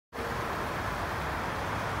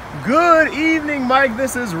Good evening, Mike.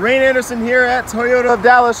 This is Rayne Anderson here at Toyota of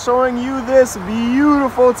Dallas, showing you this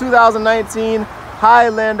beautiful 2019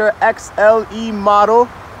 Highlander XLE model.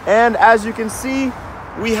 And as you can see,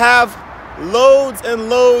 we have loads and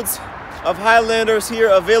loads of Highlanders here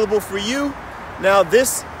available for you. Now,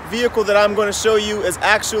 this vehicle that I'm going to show you is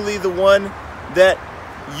actually the one that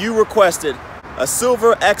you requested, a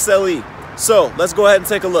silver XLE. So let's go ahead and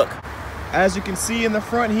take a look. As you can see in the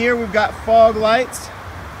front here, we've got fog lights,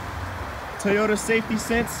 Toyota safety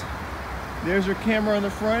sense. There's your camera on the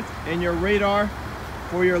front and your radar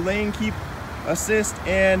for your lane keep assist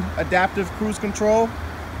and adaptive cruise control.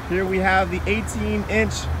 Here we have the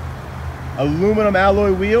 18-inch aluminum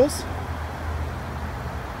alloy wheels.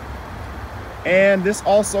 And this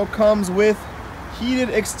also comes with heated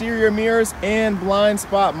exterior mirrors and blind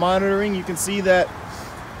spot monitoring. You can see that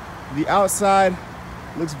the outside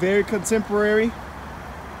looks very contemporary,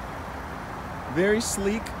 very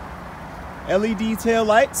sleek. LED tail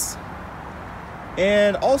lights,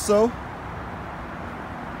 and also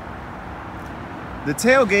the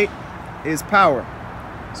tailgate is power.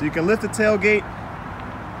 So you can lift the tailgate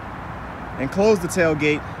and close the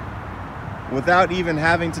tailgate without even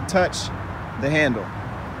having to touch the handle.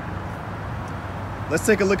 Let's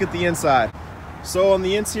take a look at the inside. So on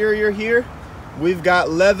the interior here, we've got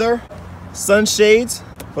leather sunshades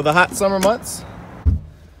for the hot summer months.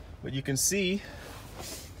 But you can see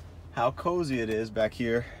how cozy it is back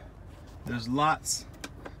here. There's lots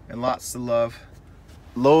and lots to love.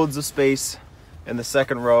 Loads of space in the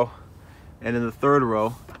second row and in the third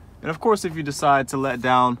row. And of course, if you decide to let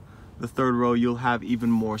down the third row, you'll have even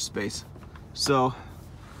more space. So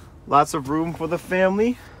lots of room for the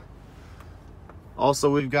family. Also,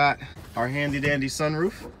 we've got our handy dandy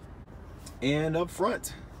sunroof. And up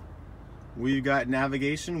front, we've got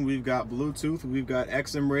navigation, we've got Bluetooth, we've got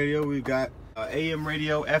XM radio, we've got AM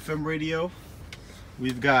radio, FM radio.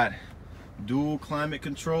 We've got dual climate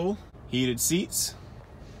control, heated seats.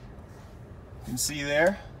 You can see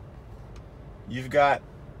there. You've got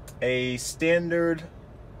a standard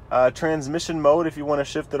transmission mode. If you want to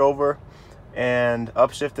shift it over and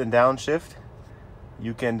upshift and downshift,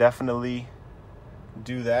 you can definitely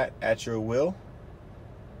do that at your will.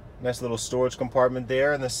 Nice little storage compartment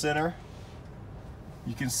there in the center.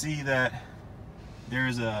 You can see that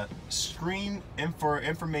there's a screen for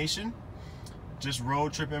information, just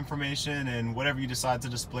road trip information and whatever you decide to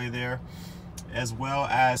display there, as well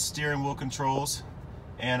as steering wheel controls.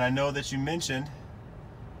 And I know that you mentioned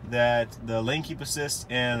that the lane keep assist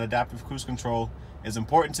and adaptive cruise control is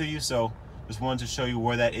important to you, so just wanted to show you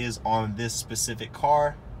where that is on this specific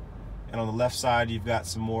car. And on the left side, you've got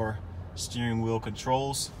some more steering wheel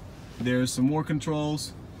controls. There's some more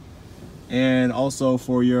controls, and also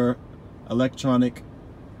for your electronic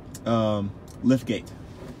lift gate.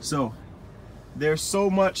 So there's so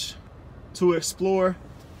much to explore,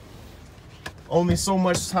 only so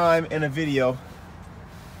much time in a video,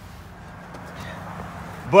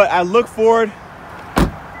 but I look forward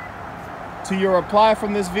to your reply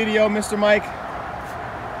from this video, Mr. Mike,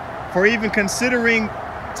 for even considering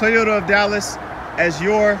Toyota of Dallas as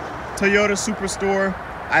your Toyota Superstore.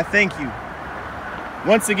 I thank you.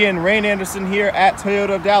 Once again, Rayne Anderson here at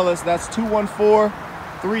Toyota of Dallas. That's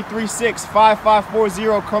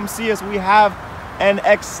 214-336-5540. Come see us. We have an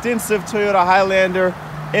extensive Toyota Highlander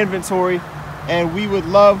inventory, and we would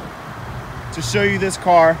love to show you this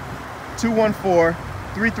car.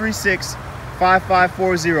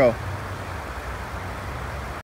 214-336-5540.